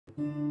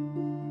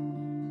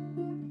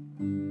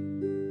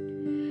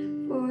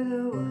For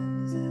the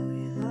ones that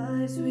we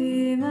lost,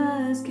 we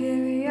must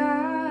carry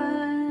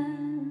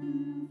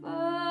on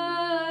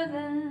for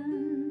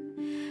them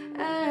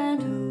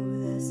and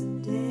hope that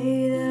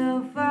someday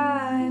they'll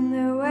find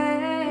their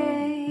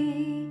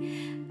way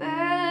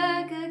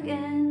back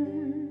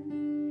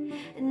again.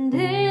 And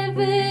if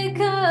it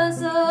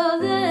costs all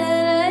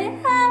that I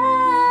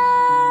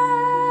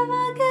have,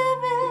 I'll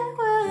give it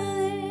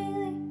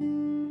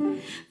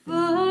willingly.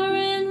 For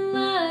in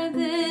life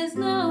there's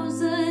no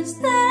such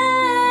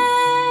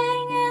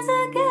thing as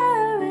a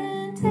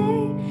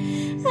guarantee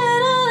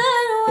that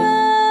all in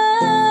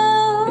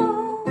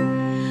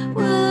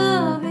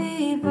will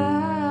be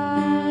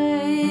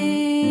fine.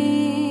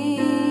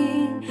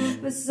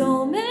 But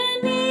so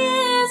many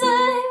years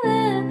I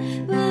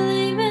lived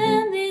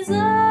believing these lies,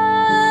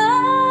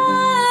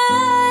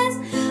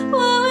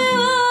 where we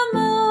were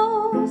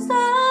most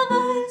of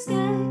us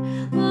gay,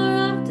 more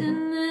often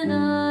than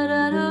not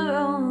at our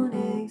own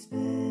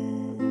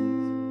expense.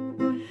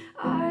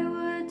 I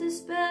would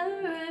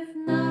despair if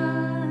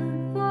not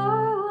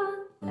for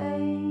one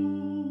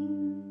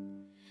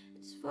thing.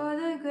 It's for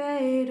the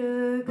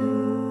greater good.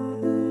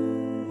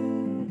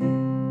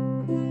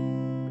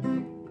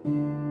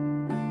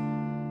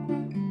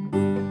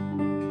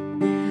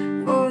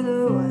 For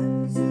the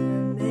ones who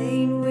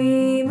remain,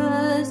 we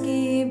must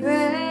keep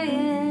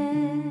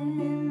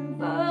praying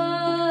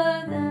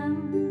for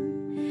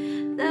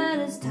them, that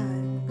as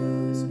time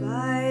goes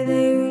by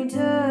they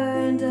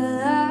return to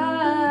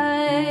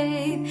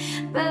life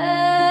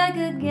back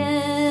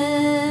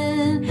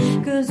again.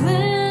 'Cause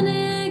when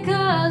it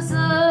costs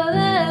all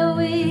that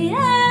we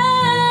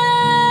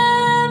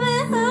have,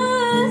 it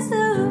hurts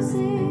to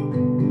see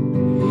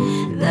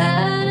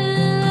that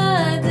in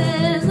life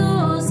there's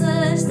no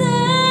such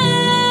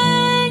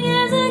thing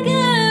as a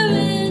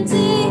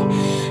guarantee,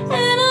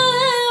 and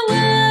all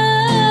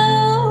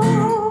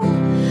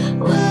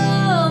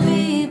will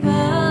be fine.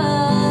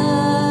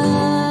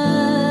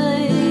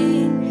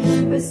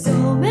 For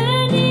so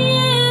many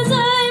years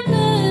I've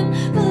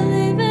lived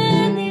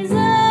believing these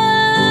lies,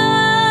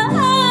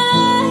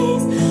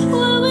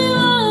 when we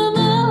were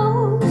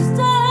most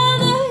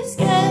others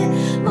gay,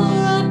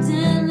 more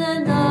often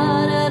than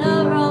not at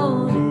our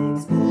own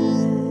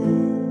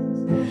expense.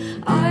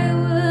 I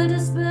would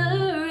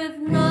despair if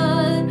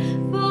not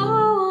for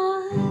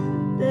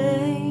one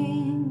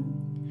thing,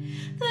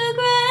 the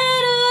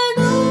greater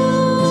good,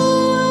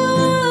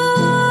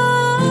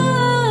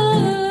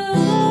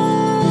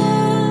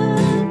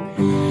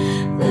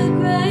 the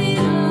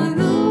greater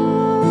good.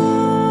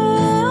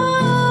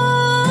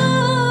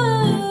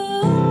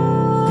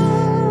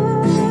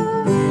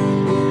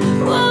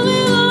 When we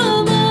were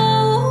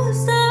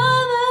most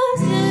others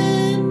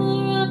gay,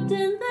 more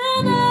often than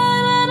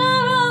not at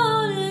our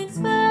own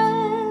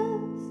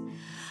expense.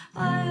 I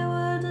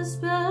would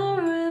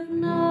despair if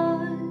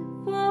not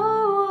for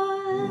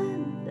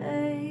one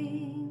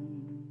thing.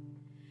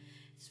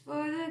 It's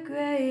for the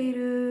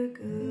greater good.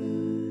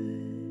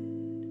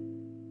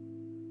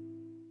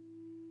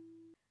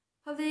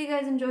 Hope that you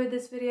guys enjoyed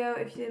this video.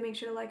 If you did, make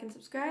sure to like and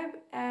subscribe,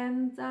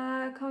 and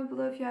comment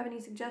below if you have any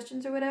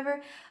suggestions or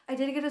whatever. I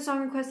did get a song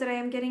request that I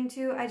am getting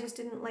to. I just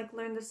didn't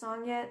learn the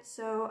song yet,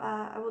 so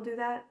I will do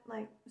that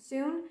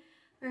soon,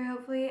 very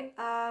hopefully.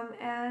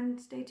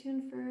 And stay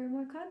tuned for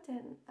more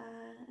content.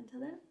 Until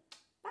then,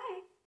 bye.